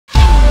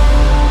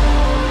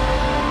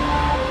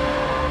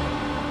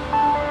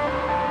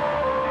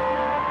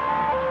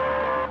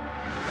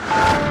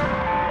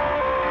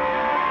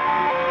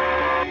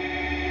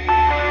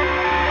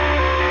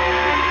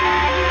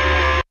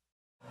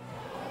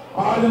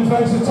then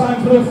folks, it's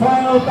time for the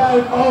final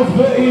bout of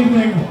the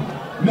evening.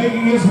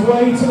 Making his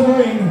way to the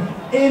ring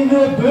in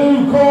the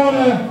blue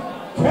corner,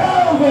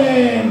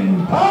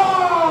 Kelvin.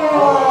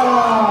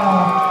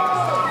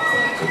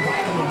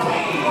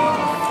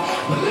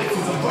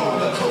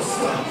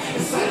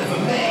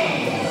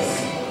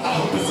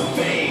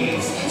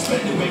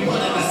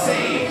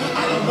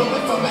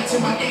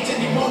 My age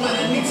anymore, man,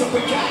 I need to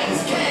break out of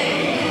this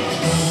cage.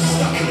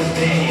 Stuck in the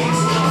days,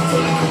 I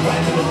feel like I'm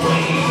riding a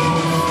wave.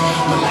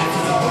 My life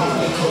is a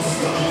roller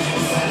coaster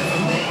inside of a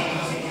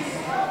maze.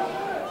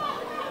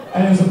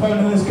 And his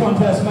opponent in this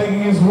contest,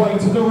 making his way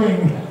to the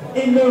ring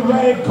in the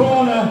red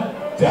corner,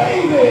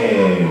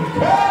 Campbell.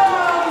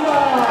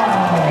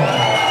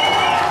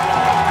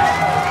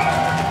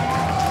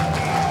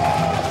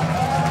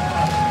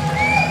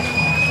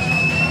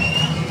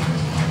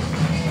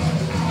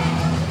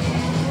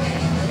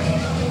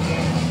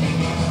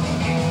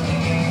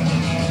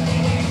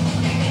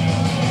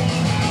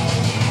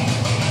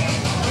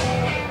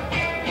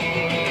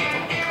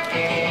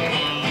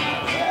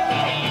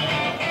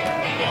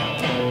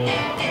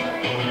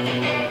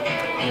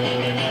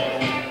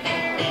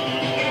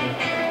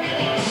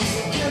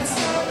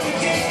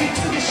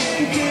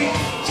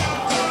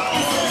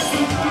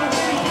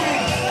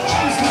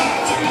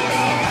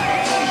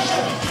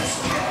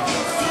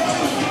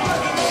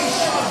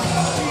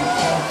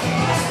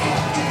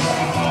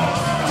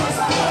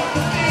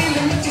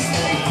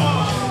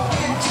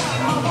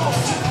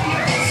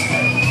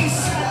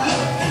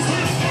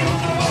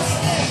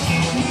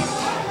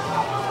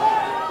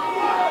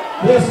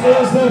 This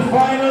is the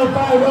final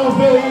bout of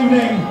the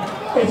evening.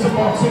 It's a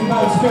boxing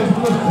bout scheduled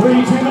for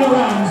 3 2-minute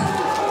rounds.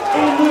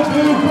 In the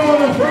blue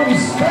corner from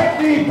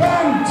Stepney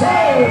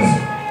Banter's,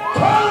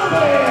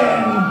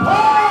 Kelvin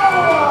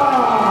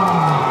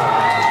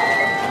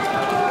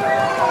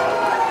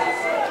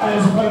And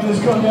his opponent in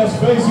this contest,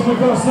 facing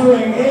across the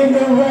ring in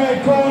the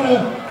red corner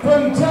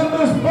from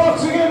Tempest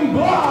Boxing in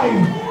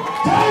Blythe,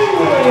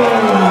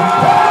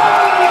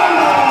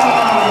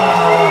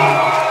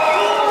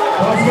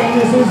 Once again,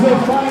 this is the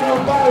final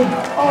bout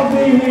of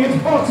the evening.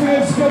 It's boxing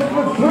and scheduled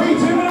for 3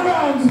 2-minute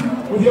rounds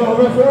with your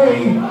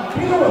referee,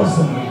 Peter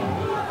Wilson.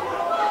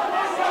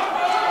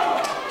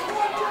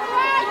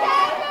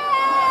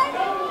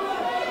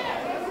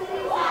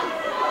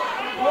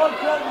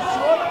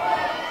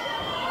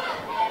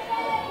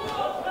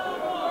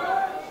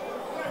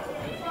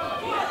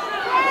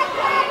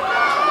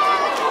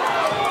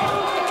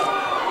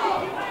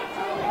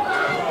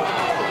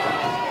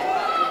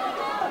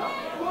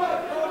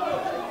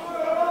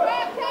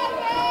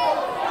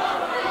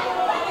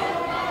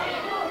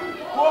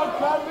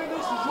 Kelvin,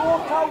 this is your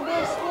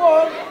coldest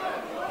one.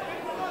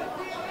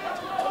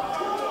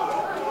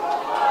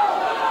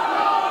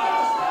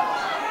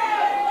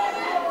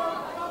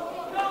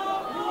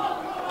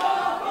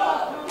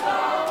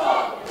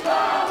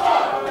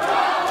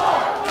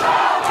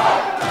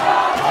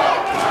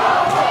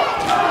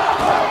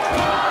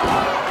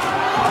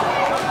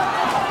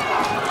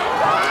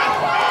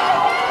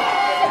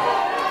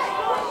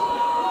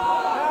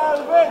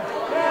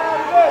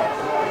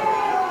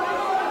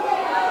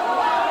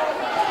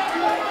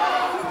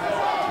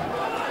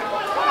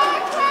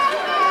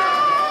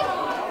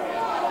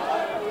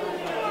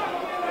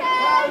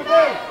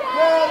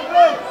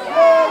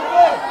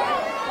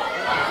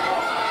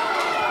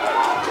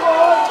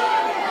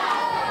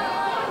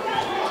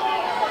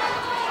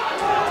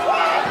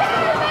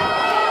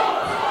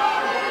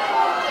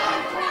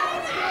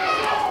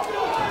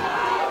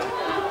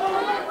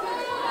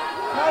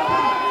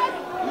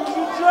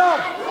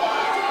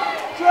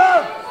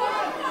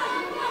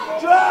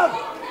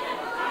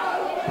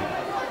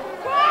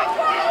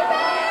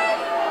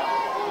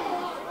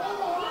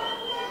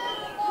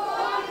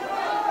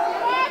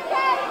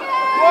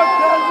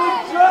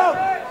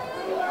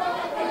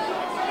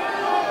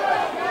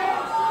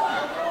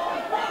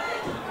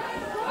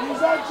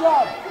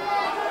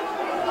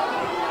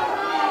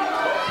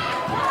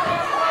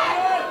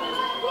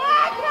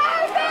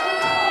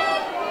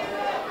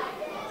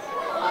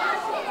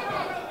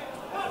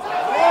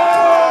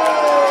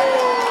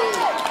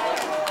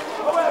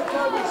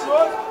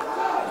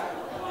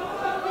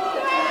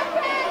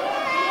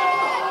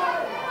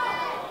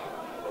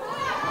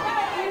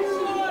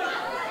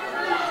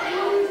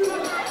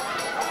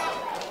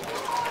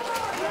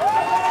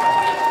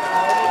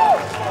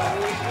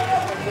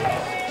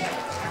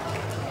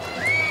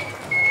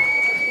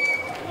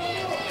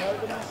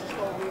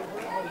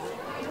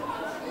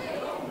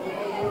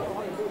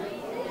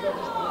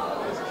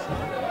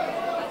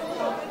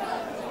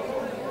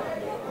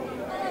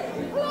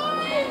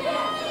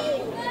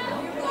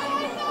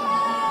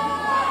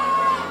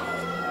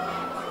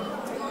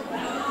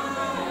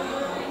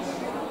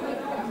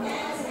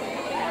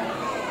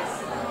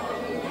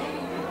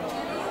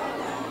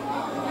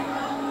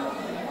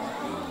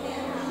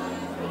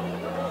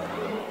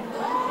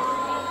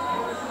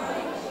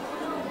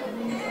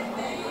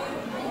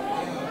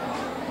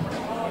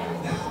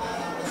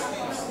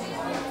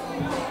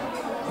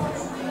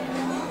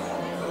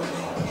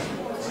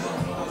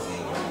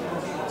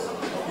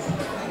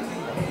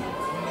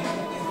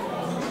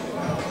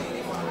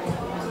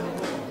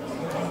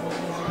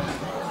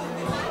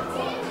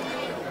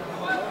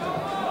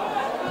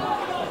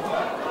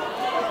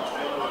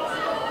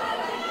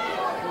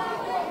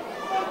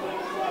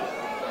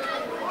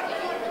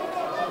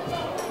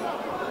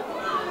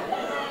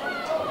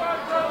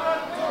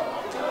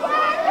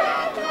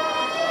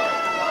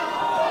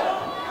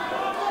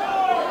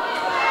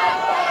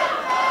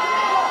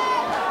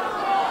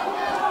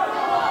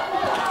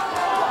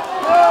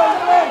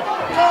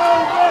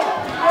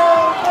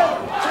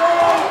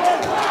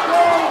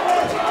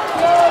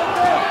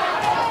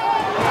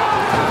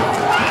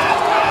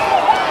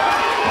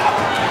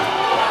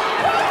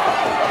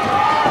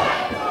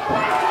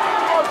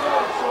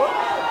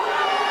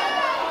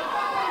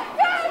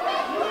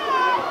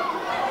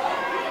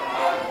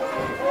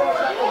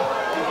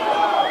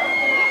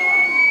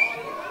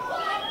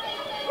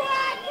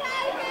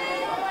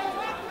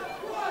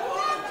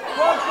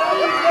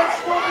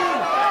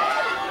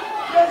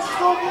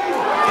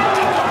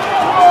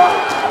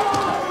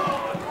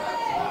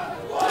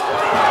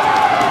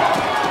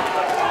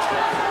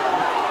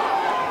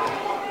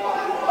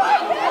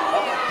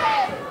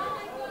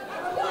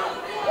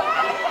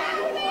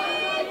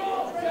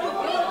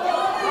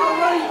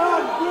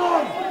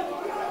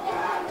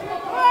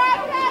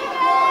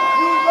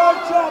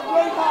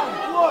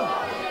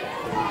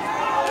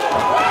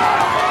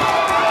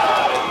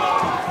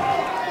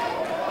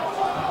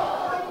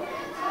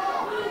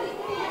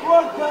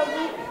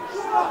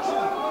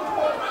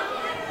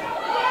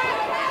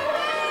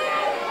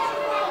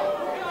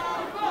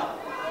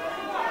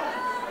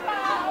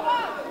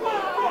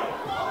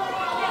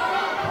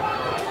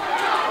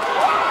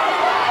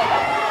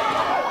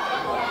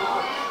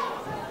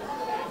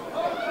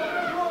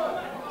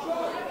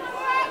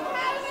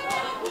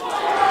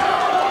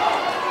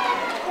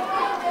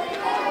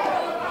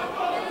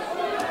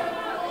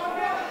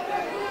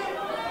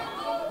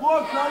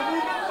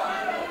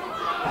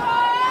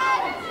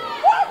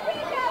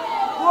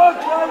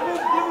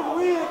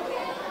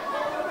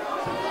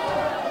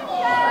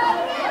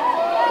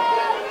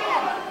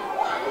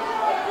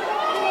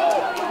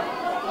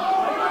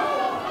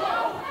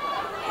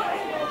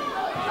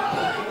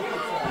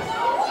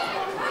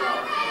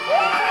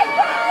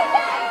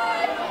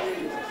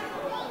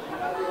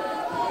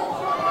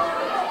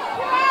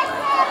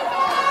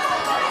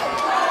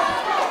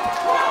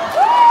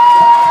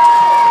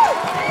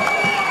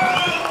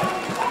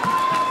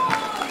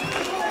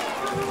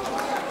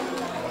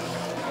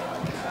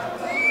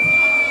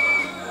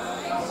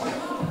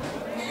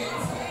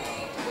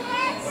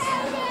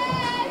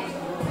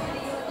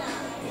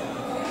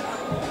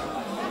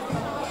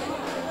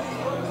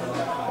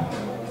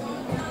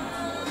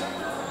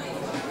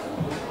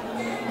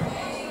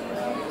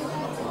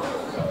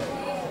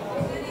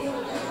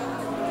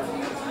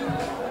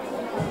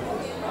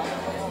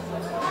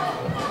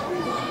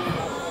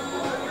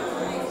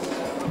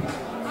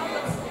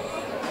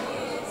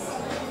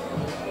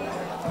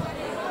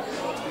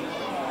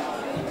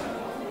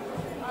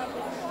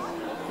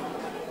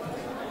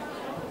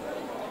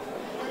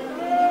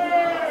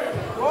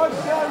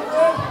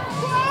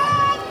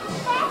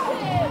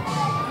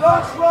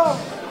 Last round.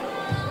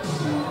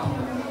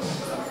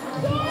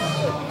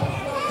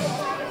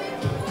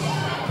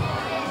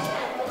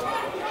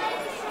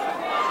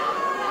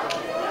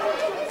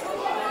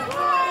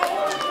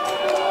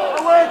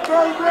 Away,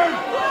 Kelvin.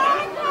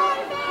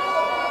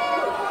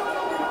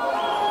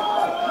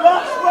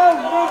 Last round,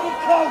 make it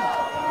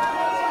count.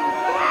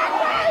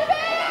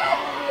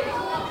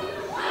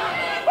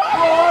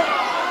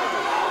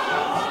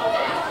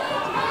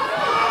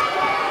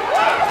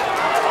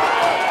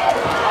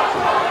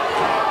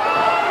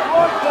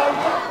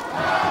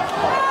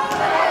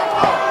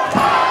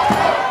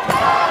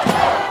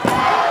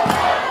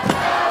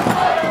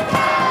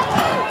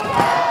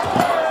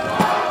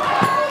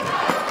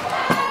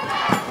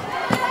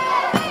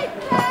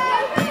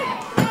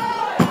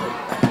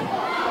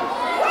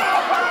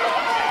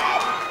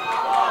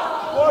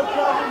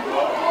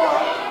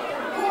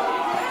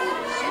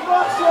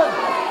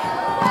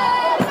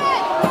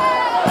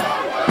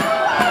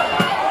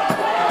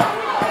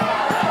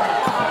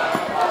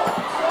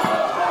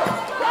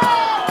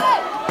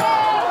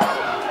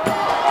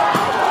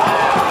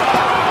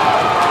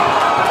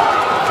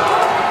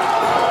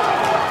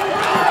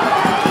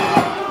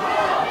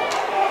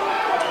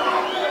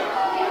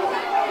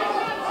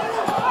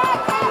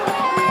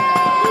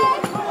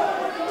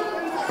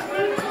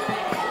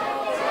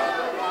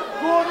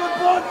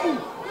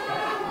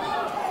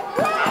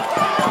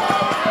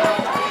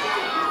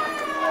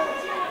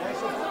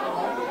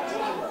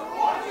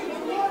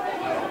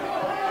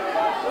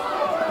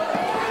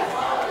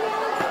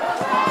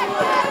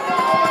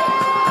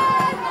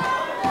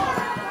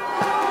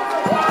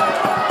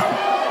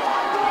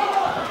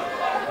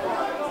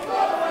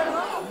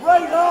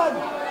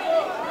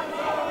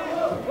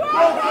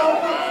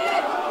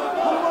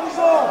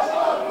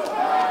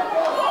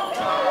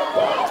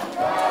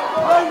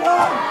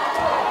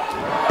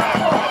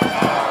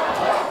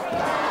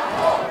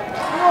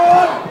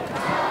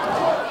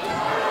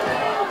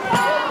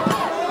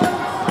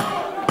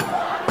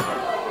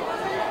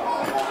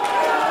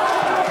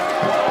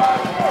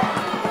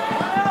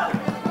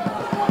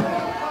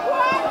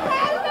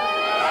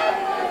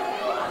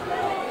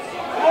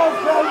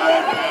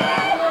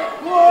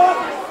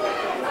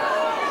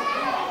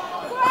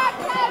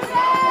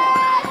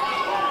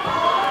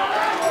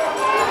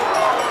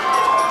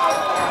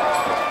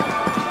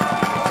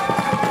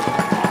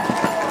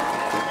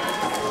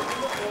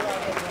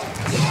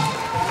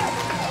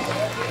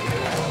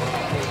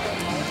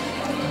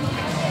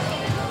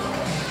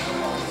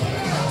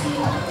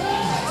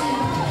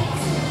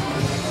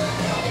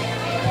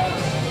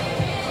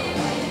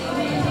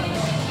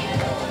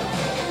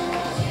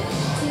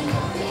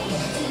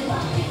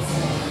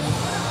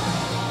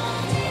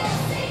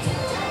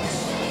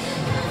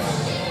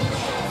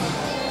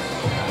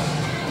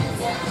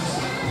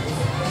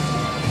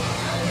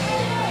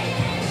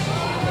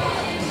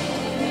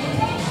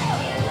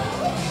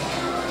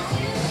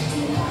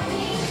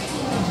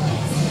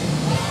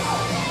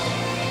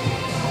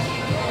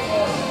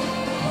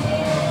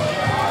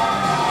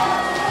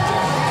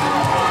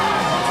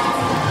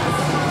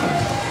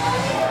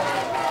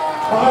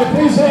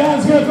 Please say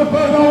hands go for both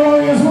our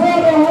warriors.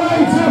 What a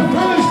way to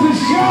finish the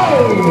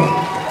show!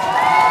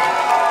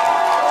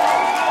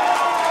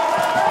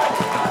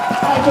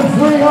 After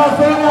 3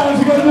 half-hour rounds,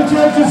 we go to the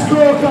judges'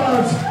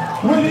 scorecards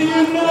with a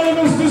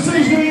unanimous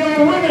decision, your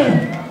winner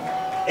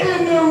in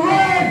the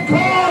red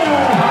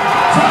corner,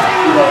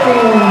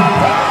 Campbell.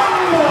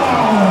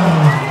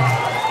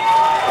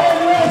 And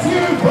let's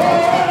hear it for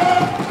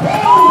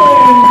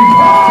Kelvin.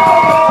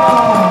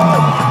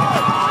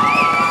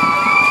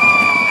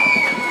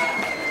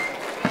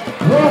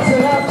 What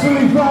an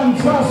absolutely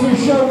fantastic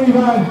show we've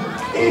had.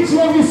 Each and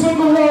every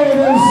single warrior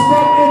that has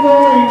stepped in the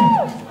ring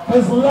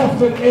has left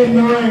it in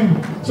the ring.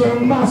 So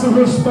massive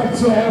respect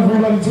to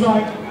everybody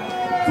tonight.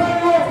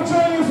 Thank you all for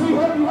joining us.